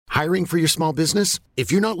Hiring for your small business?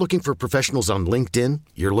 If you're not looking for professionals on LinkedIn,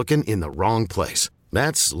 you're looking in the wrong place.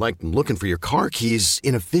 That's like looking for your car keys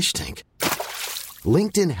in a fish tank.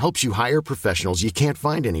 LinkedIn helps you hire professionals you can't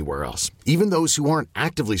find anywhere else, even those who aren't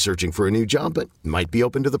actively searching for a new job but might be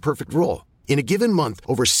open to the perfect role. In a given month,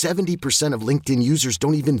 over 70% of LinkedIn users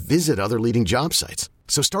don't even visit other leading job sites.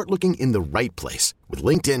 So start looking in the right place. With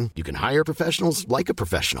LinkedIn, you can hire professionals like a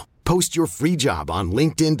professional. Post your free job on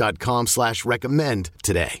linkedin.com/recommend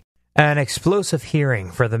today. An explosive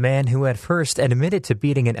hearing for the man who had first admitted to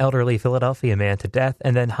beating an elderly Philadelphia man to death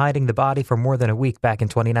and then hiding the body for more than a week back in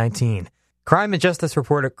 2019. Crime and Justice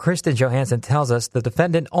reporter Kristen Johanson tells us the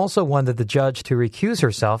defendant also wanted the judge to recuse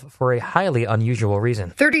herself for a highly unusual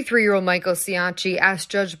reason. 33-year-old Michael Ciacci asked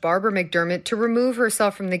Judge Barbara McDermott to remove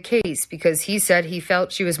herself from the case because he said he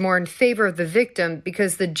felt she was more in favor of the victim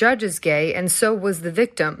because the judge is gay and so was the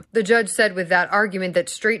victim. The judge said with that argument that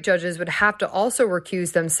straight judges would have to also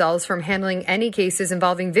recuse themselves from handling any cases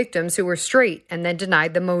involving victims who were straight and then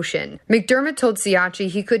denied the motion. McDermott told Ciacci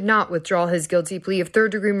he could not withdraw his guilty plea of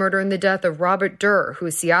third-degree murder in the death of Robert Durr, who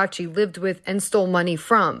Ciacci lived with and stole money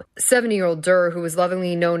from. 70-year-old Durr, who was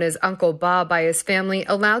lovingly known as Uncle Bob by his family,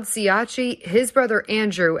 allowed Ciacci, his brother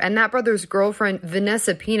Andrew, and that brother's girlfriend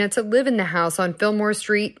Vanessa Pina to live in the house on Fillmore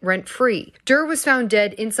Street rent-free. Durr was found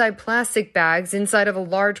dead inside plastic bags inside of a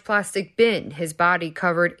large plastic bin, his body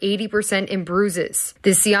covered 80% in bruises.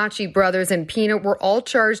 The Ciacci brothers and Pina were all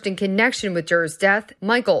charged in connection with Durr's death.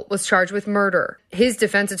 Michael was charged with murder. His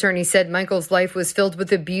defense attorney said Michael's life was filled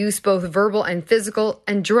with abuse, both verbal and physical,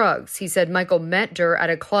 and drugs. He said Michael met Durr at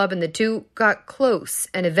a club and the two got close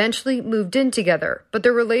and eventually moved in together, but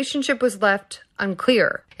their relationship was left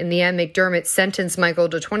unclear. In the end, McDermott sentenced Michael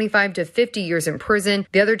to 25 to 50 years in prison.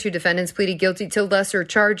 The other two defendants pleaded guilty to lesser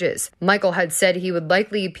charges. Michael had said he would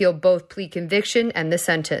likely appeal both plea conviction and the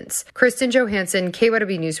sentence. Kristen Johanson,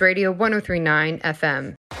 KYW News Radio 103.9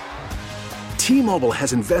 FM. T-Mobile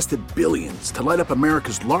has invested billions to light up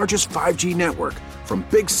America's largest 5G network, from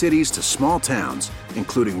big cities to small towns,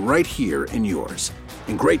 including right here in yours.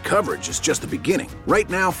 And great coverage is just the beginning. Right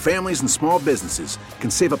now, families and small businesses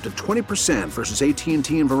can save up to 20% versus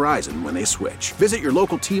AT&T and Verizon when they switch. Visit your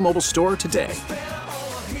local T-Mobile store today.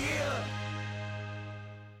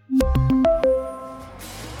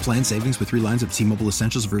 Plan savings with 3 lines of T-Mobile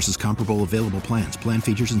Essentials versus comparable available plans. Plan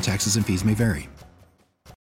features and taxes and fees may vary.